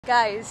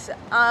Guys,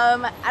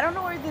 I don't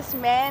know where this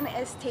man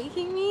is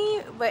taking me,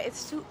 but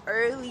it's too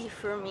early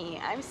for me.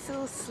 I'm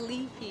still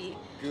sleepy.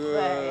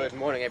 Good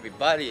morning,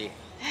 everybody.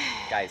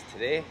 Guys,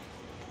 today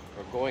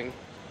we're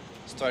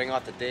starting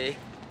off the day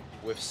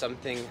with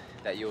something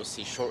that you'll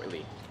see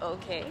shortly.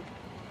 Okay.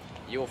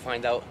 You'll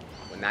find out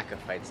when Naka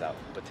finds out.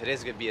 But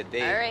today's gonna be a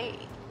day. Alright.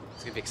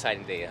 It's gonna be an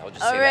exciting day. I'll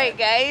just say Alright,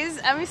 that. guys.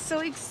 I'm so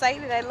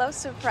excited. I love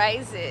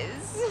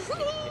surprises.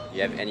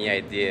 You have any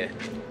idea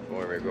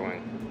where we're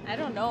going? I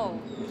don't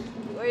know.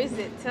 Where is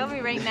it? Tell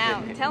me right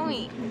now. Tell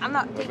me. I'm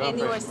not taking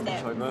any more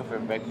steps. We're going for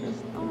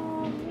breakfast.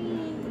 Oh,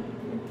 me.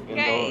 You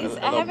Guys,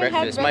 know, I haven't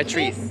had breakfast. My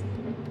treat.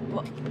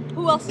 Well,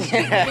 who else is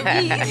treating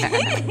me?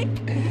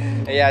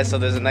 Yeah, so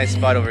there's a nice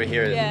spot over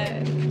here.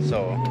 Yeah.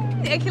 So.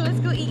 Okay,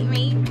 let's go eat,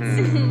 mate.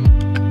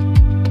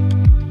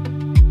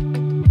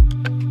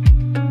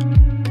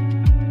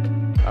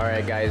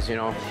 Alright guys, we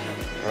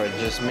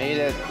just made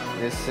it.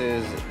 This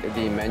is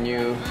the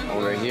menu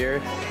over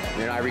here.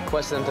 I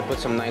requested them to put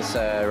some nice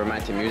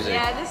romantic music.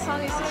 Yeah, this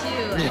song is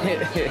cute.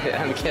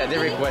 I'm kidding, I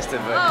didn't request it,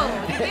 but... Oh,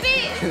 it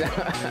is!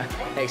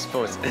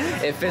 Exposed.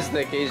 It fits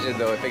the occasion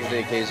though, it fits the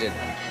occasion.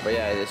 But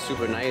yeah, it's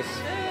super nice.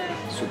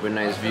 Super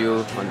nice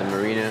view on the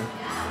marina.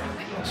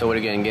 So what are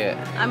you gonna get?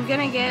 I'm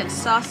gonna get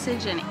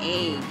sausage and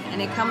egg,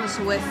 and it comes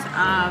with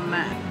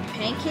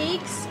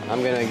pancakes.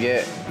 I'm gonna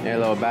get a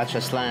little batch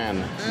of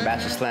slam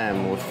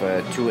with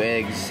 2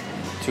 eggs,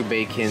 2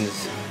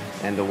 bacons,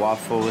 and the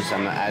waffles.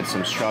 I'm gonna add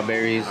some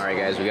strawberries. All right,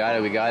 guys, we got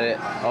it.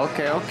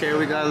 Okay,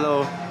 we got a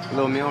little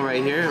meal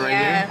right here,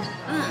 here.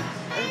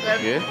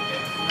 That's good.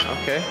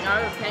 Okay.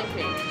 Now the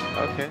pancakes.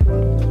 Okay.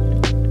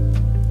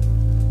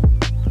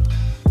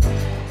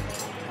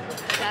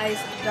 Guys,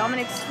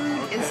 Dominic's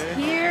food is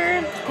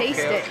here. Taste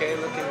it. Okay,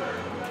 looking.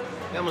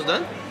 You almost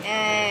done?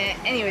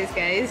 Anyways,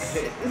 guys,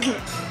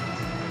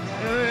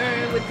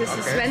 with the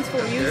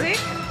suspenseful music.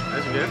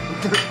 That's good.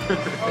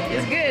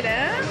 It's good,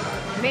 huh?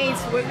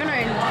 Mates, we're gonna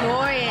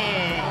enjoy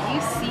it.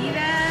 You see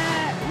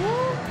that?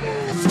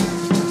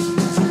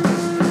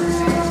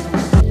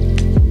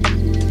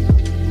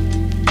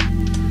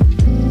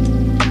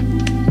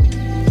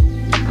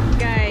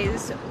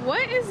 Guys,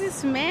 what is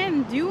this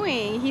man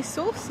doing? He's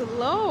so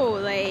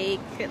slow. Like,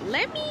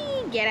 let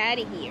me get out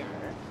of here.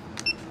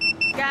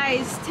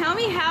 Guys, tell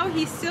me how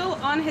he's still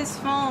on his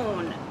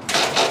phone.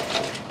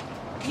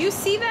 You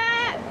see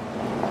that?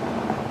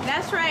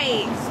 That's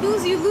right.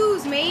 Snooze you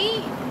lose,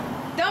 mate.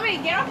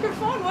 Dominic, get off your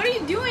phone. What are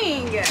you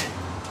doing?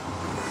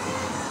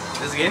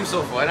 This game's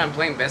so fun. I'm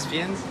playing Best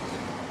Fiends.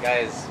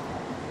 Guys,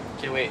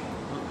 okay, wait.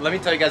 Let me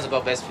tell you guys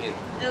about Best Fiend.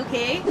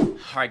 Okay.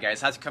 Alright guys,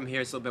 had to come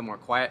here. It's a little bit more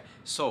quiet.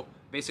 So,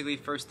 basically,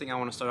 first thing I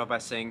want to start off by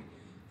saying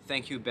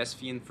thank you, Best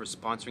Fiend, for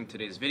sponsoring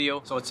today's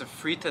video. So it's a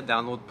free to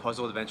download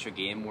puzzle adventure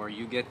game where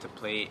you get to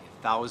play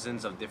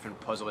thousands of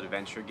different puzzle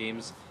adventure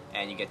games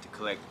and you get to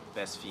collect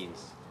Best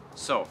Fiends.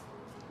 So,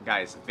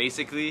 guys,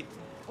 basically...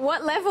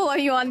 What level are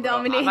you on,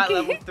 Dominic? I'm at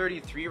level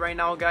 33 right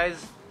now,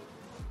 guys.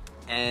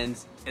 And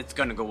it's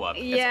gonna go up. Yeah.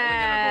 It's only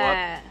gonna go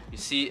up. You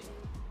see,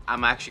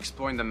 I'm actually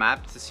exploring the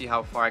map to see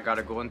how far I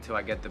gotta go until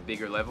I get the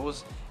bigger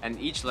levels. And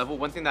each level,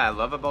 one thing that I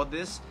love about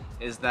this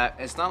is that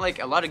it's not like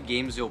a lot of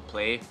games you'll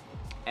play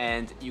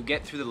and you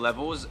get through the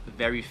levels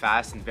very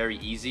fast and very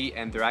easy,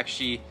 and they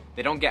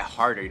don't get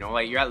harder,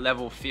 like you're at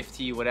level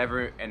 50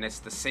 whatever and it's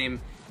the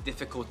same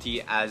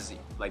difficulty as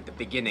like the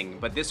beginning.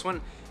 But this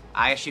one,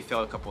 I actually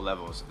failed a couple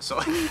levels,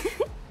 so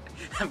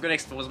I'm gonna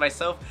expose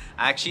myself.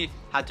 I actually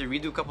had to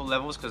redo a couple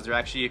levels because they're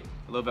actually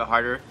a little bit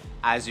harder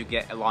as you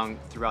get along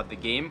throughout the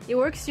game. It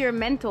works your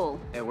mental.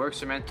 It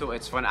works your mental.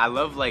 It's fun. I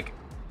love like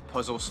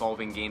puzzle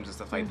solving games and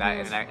stuff like that,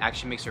 and it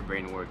actually makes your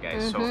brain work,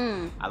 guys. So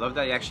I love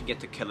that you actually get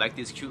to collect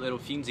these cute little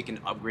fiends. You can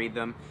upgrade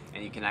them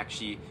and you can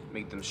actually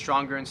make them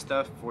stronger and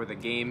stuff for the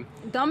game.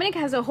 Dominic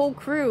has a whole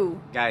crew.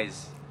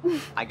 Guys,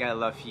 I gotta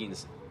love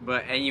fiends.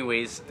 But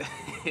anyways,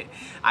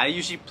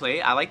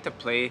 I like to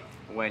play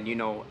when,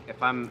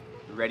 if I'm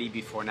ready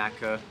before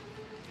Naka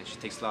and she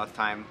takes a lot of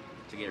time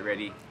to get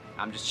ready,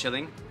 I'm just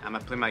chilling, I'm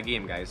gonna play my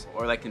game, guys.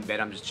 Or like in bed,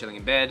 I'm just chilling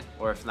in bed,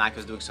 or if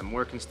Naka's doing some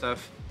work and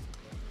stuff.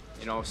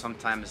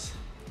 Sometimes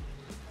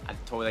I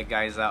told that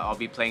guys I'll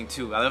be playing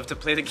too. I love to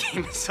play the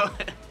game, so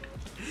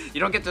you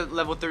don't get to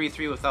level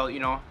 33 without,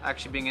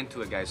 actually being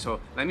into it, guys. So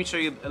let me show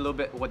you a little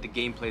bit what the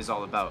gameplay is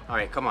all about. All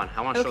right, come on.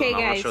 I want to show them. I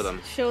want to show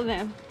them. Show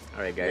them.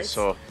 All right, guys.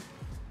 So,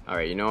 all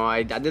right,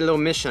 I did a little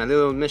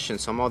mission.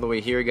 So I'm all the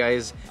way here,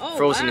 guys. Oh,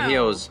 Frozen wow.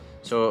 Hills.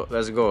 So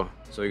let's go.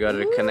 So we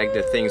gotta connect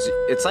the things.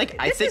 It's like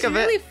I think of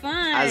really it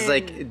fun. as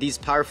like these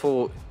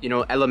powerful,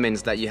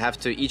 elements that you have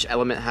to. Each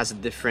element has a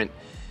different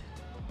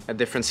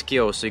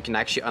skill, so you can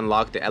actually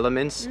unlock the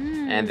elements,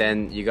 and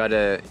then you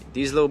gotta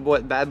these little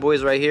bad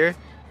boys right here.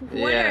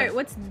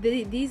 What's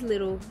these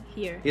little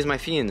here? These are my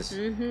fiends.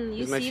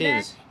 You see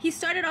that? He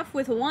started off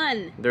with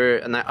 1.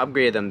 And I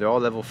upgraded them. They're all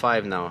level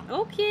 5 now.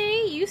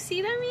 Okay, you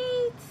see that,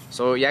 mate?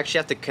 So you actually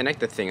have to connect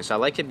the things. So I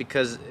like it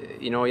because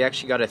you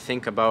actually gotta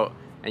think about,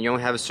 and you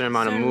only have a certain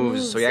amount of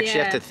moves. So you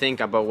actually have to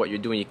think about what you're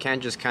doing. You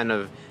can't just kind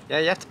of you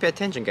have to pay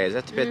attention, guys. You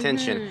have to pay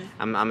attention.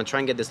 I'm gonna try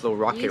and get this little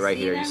rocket right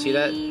here. You see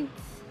that?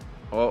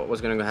 Oh,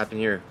 what's gonna happen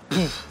here?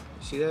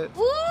 See that?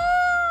 Ooh,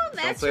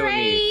 that's Don't play right.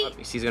 with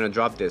me. Oh, he's gonna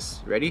drop this.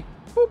 Ready?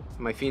 Boop.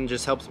 My fiend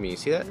just helps me.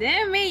 See that?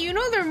 Damn, mate, you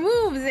know their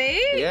moves, eh?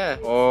 Yeah.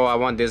 Oh, I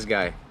want this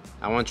guy.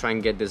 I want to try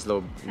and get this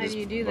little. How do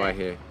you do boy that?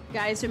 Here.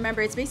 Guys,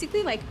 remember, it's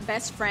basically like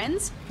best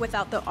friends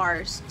without the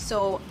R's.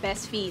 So,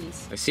 best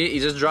fiends. I see. He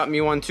just dropped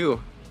me one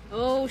too.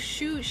 Oh,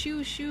 shoot,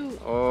 shoot,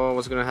 shoot. Oh,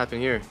 what's gonna happen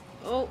here?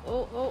 Oh,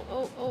 oh, oh,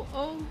 oh, oh,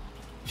 oh.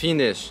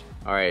 Fiendish.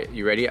 All right,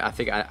 you ready? I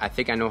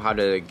think I know how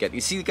to get. You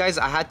see, guys,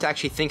 I had to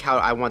actually think how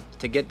I want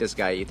to get this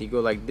guy. If you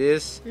go like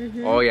this.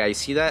 Oh yeah, you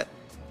see that?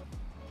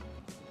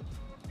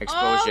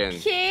 Explosion.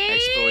 Okay.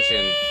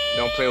 Explosion.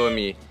 Don't play with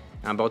me.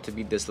 I'm about to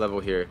beat this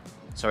level here.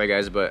 Sorry,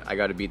 guys, but I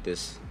gotta beat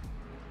this.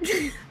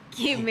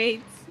 Okay,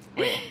 mates.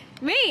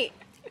 Mate.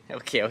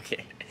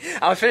 Okay.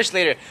 I'll finish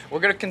later. We're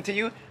gonna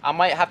continue. I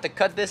might have to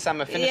cut this. I'm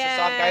gonna finish this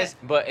off, guys.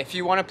 But if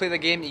you want to play the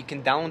game, you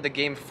can download the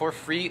game for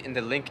free in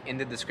the link in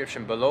the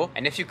description below.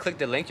 And if you click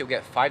the link, you'll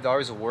get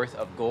 $5 worth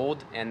of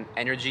gold and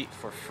energy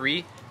for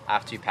free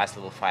after you pass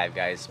level 5,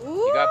 guys. Ooh.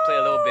 You gotta play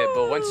a little bit,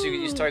 but once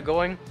you start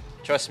going,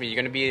 trust me, you're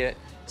gonna be.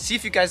 See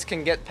if you guys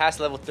can get past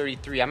level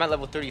 33. I'm at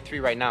level 33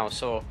 right now,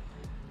 so.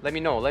 Let me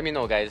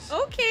know, guys.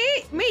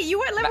 Okay, mate, you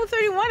were at level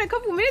 31 a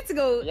couple minutes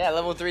ago. Yeah,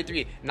 level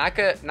 33.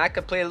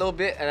 Naka played a little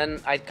bit, and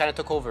then I kind of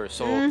took over.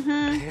 So.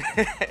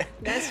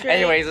 That's right.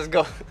 Anyways, let's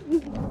go.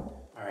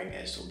 All right,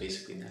 guys. So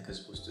basically,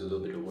 Naka's supposed to do a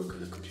little bit of work on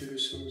the computer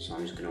soon. So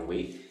I'm just gonna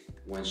wait.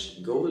 Once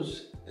she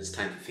goes, it's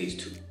time for phase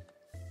 2.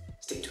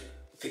 Stay tuned.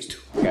 Phase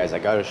 2. Guys, I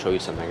gotta show you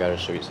something.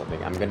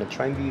 I'm gonna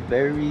try and be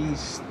very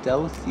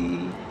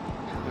stealthy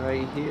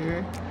right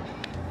here,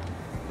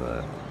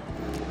 but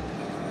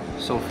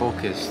so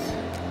focused.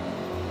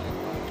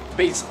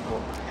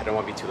 I don't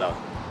want to be too loud.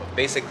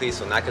 Basically,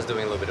 so Naka's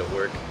doing a little bit of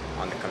work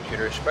on the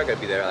computer. She's probably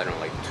gonna be there, I don't know,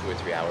 like 2 or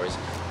 3 hours.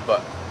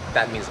 But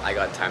that means I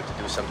got time to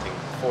do something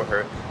for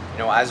her. You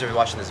know, as you're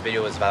watching this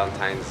video, it's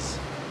Valentine's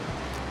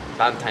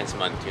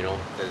month. You know,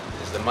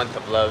 it's the month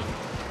of love.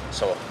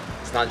 So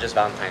it's not just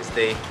Valentine's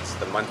Day. It's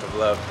the month of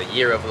love, the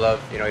year of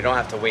love. You know, you don't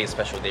have to wait a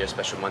special day or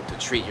special month to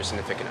treat your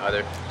significant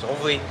other. So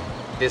hopefully,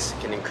 this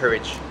can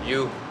encourage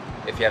you.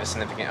 If you have a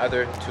significant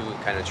other, to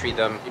kind of treat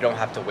them. You don't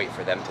have to wait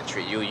for them to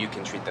treat you. You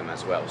can treat them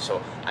as well. So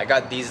I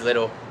got these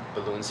little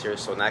balloons here.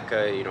 So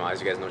Naka, you know,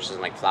 as you guys know, she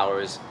doesn't like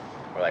flowers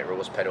or like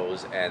rose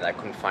petals, and I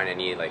couldn't find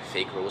any like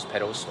fake rose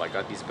petals. So I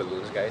got these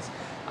balloons, guys.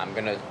 I'm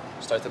gonna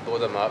start to blow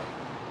them up.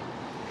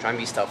 Try and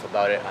be stealth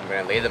about it. I'm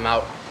gonna lay them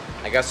out.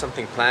 I got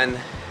something planned,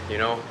 you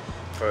know,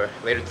 for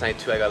later tonight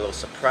too. I got a little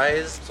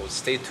surprise. So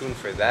stay tuned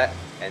for that.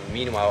 And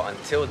meanwhile,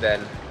 until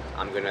then,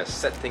 I'm gonna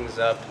set things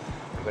up.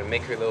 I'm gonna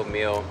make her a little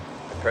meal.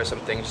 Prepare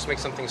something, just make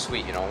something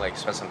sweet, you know, like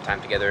spend some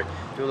time together,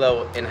 do a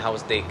little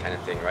in-house date kind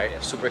of thing, right?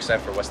 I'm super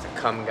excited for what's to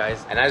come,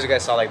 guys. And as you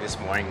guys saw, like this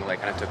morning,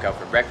 like kind of took out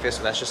for breakfast,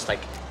 so that's just like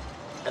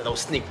a little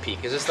sneak peek.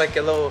 It's just like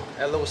a little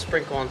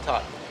sprinkle on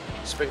top,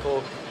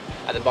 sprinkle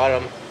at the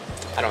bottom.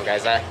 I don't know,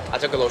 guys. I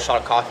took a little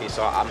shot of coffee,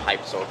 so I'm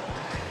hyped. So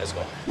let's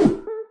go.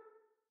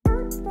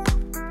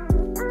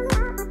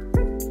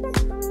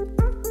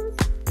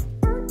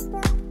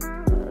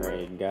 All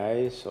right,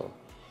 guys. So.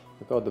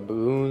 Look at all the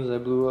balloons I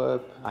blew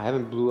up. I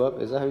haven't blew up.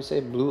 Is that how you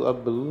say blew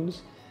up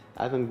balloons?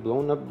 I haven't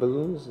blown up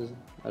balloons.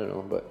 I don't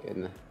know, but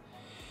in a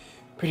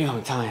pretty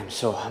long time.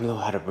 So I'm a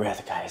little out of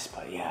breath, guys.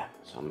 But yeah,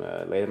 so I'm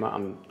gonna lay them out.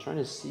 I'm trying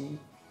to see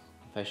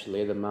if I should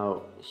lay them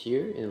out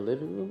here in the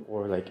living room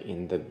or like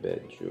in the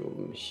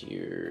bedroom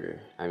here.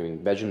 I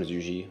mean, bedroom is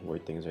usually where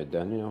things are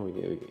done. You know,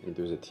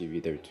 there's a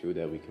TV there too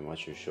that we can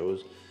watch your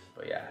shows.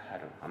 But yeah, I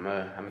don't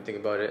know. I'm gonna think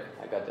about it.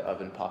 I got the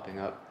oven popping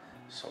up,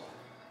 so.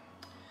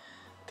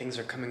 Things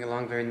are coming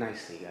along very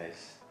nicely,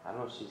 guys. I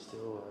don't know if she's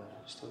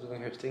still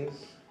doing her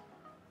things.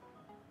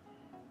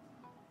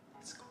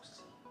 Let's go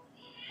see.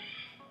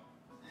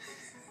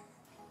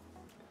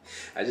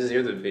 I just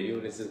hear the video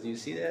and it says, do you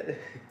see that?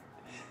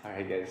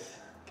 Alright, guys.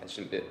 Catch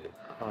you in a bit.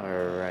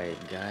 Alright,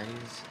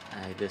 guys.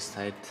 I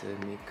decided to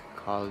make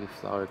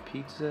cauliflower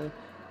pizza.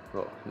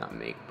 Well, not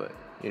make, but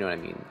you know what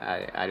I mean.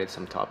 I added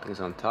some toppings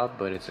on top,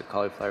 but it's a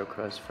cauliflower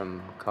crust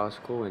from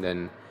Costco, and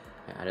then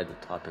I added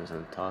the toppings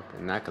on the top,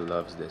 and Naka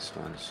loves this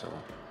one, so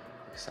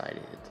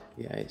excited.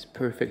 Yeah, it's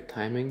perfect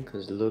timing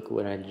because look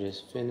what I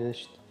just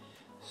finished.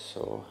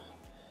 So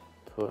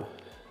put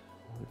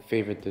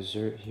favorite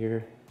dessert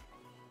here,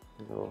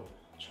 a little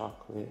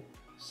chocolate.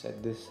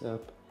 Set this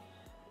up,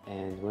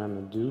 and what I'm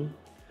gonna do,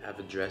 I have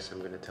a dress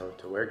I'm gonna tell her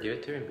to wear, give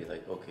it to her, and be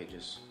like, okay,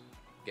 just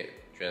get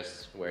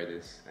dressed, wear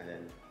this, and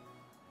then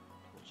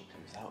when she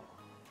comes out,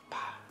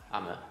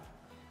 I'm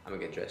gonna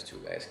get dressed too,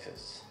 guys,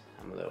 because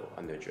I'm a little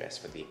underdressed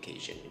for the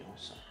occasion, you know,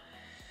 so.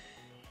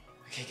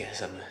 Okay,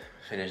 guys, I'm gonna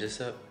finish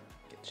this up,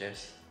 get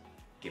dressed,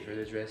 give her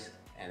the dress,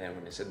 and then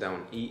when I sit down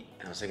and eat,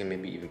 I was thinking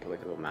maybe even put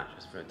like a little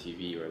mattress for a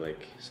TV or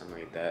like something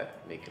like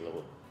that, make a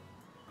little,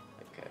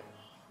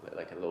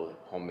 like a little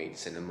homemade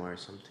cinema or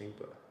something,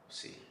 but we'll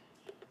see.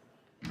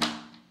 So,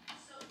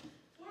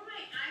 for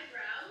my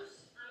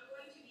eyebrows, I'm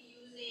going to be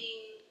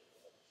using...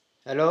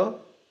 Hello?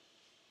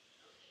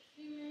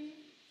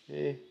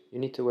 Hey, you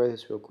need to wear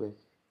this real quick.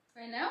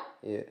 Right now?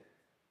 Yeah.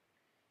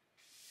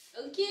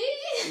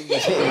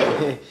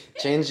 Okay.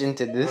 Change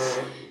into this,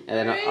 and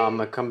then I'm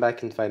gonna come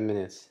back in 5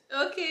 minutes.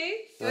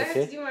 Okay. Do I have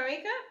to do my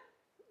makeup?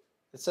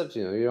 It's up to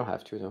you. You don't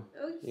have to though.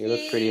 Okay. You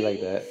look pretty like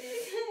that.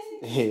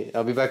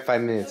 I'll be back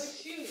 5 minutes.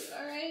 Oh shoot!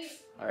 All right.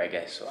 All right,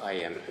 guys. So I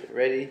am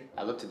ready.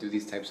 I love to do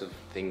these types of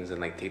things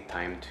and like take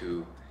time to,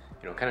 you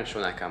know, kind of show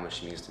Naka how much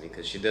she means to me,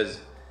 because she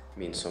does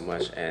mean so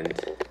much. And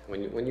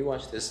when you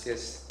watch this,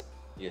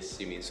 yes,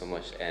 you mean so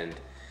much, and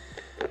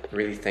I'm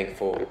really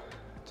thankful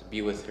to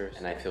be with her,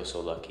 and I feel so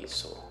lucky.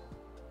 So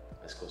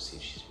let's go see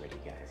if she's ready,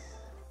 guys.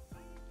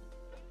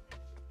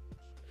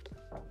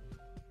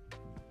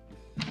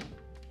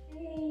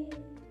 Hey.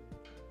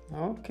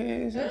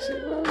 Okay, sexy.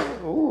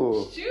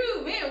 Ooh.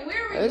 Shoot, man,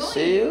 where are we I going?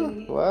 see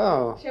you.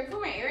 Wow. Should I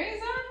put my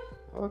earrings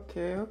on?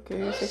 Okay, Oh,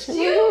 sexy.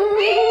 shoot,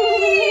 me.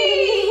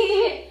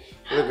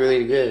 You look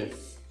really good.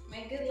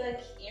 My good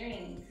luck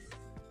earrings.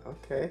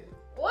 Okay.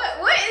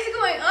 What is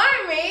going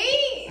on,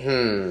 mate?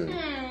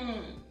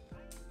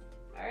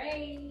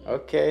 Alright.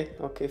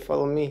 Okay,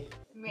 follow me.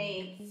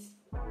 Mate.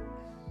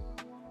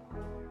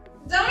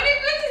 Dominic,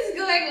 what is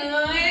going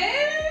on?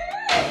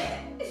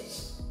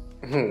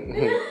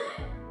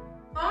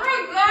 Oh my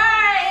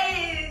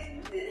god!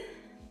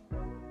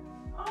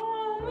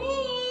 Oh me.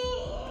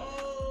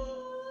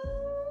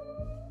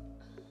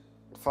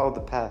 Follow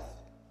the path.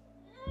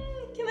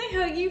 Can I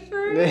hug you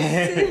first?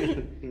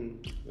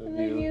 Love Love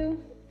you.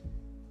 you.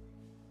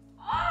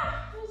 Oh,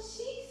 my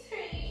cheeks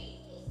hurt.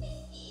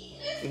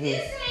 Excuse me.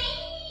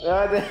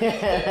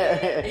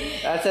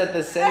 That's at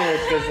the center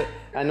because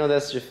I know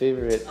that's your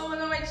favorite. Oh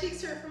no, my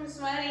cheeks hurt from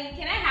sweating.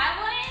 Can I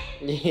have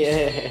one?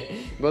 Yeah.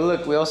 But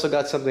look, we also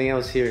got something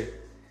else here.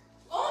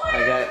 Oh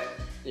my I got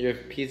your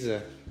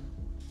pizza.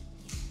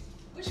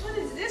 Which one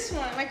is this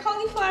one? My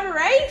cauliflower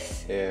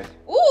rice? Yeah.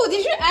 Ooh,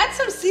 did you add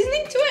some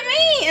seasoning to it,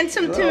 mate? And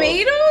some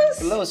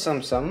tomatoes? A little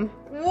some.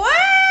 What?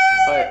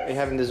 Alright, you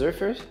having dessert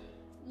first?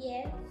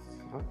 Yes.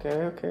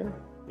 Okay.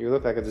 You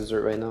look like a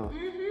dessert right now.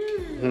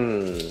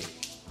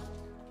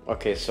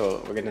 Okay,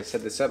 so we're gonna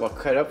set this up. I'll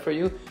cut it up for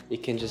you. You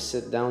can just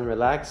sit down,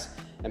 relax,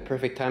 and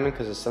perfect timing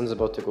because the sun's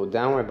about to go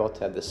down. We're about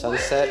to have the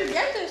sunset. Where did you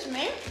get this,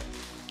 man?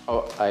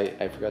 Oh,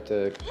 I forgot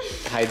to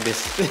hide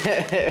this.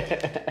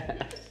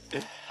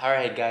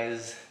 Alright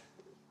guys,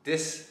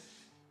 this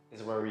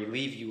is where we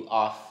leave you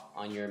off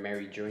on your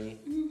merry journey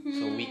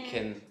so we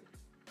can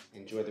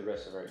enjoy the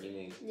rest of our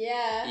evening.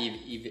 Yeah.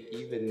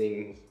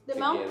 Evening. The together.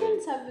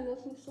 mountains have been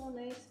looking so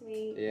nice,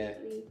 mate. Yeah.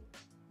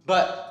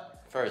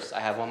 But first, I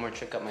have one more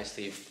trick up my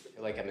sleeve. I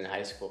feel like I'm in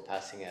high school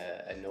passing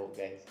a note,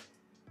 guys.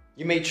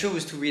 You may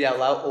choose to read out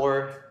loud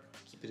or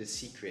keep it a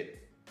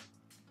secret.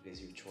 It is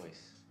your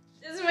choice.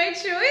 This is my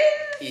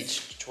choice?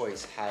 Each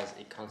choice has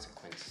a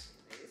consequence.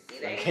 See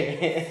that?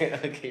 Okay,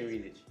 okay,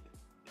 read it.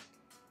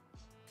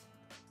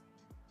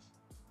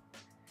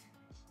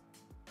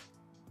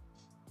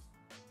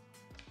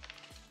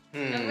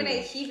 I'm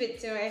gonna keep it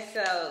to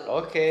myself.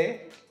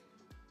 Okay.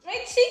 My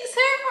cheeks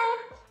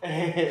hurt.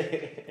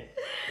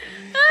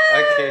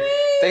 Okay.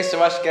 Thanks for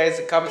watching,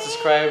 guys. Comment,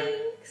 subscribe,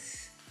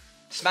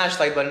 smash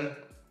like button,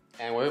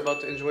 and we're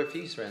about to enjoy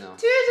peace right now.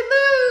 Cheers,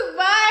 boo.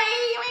 Bye.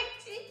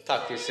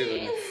 Talk to you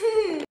soon.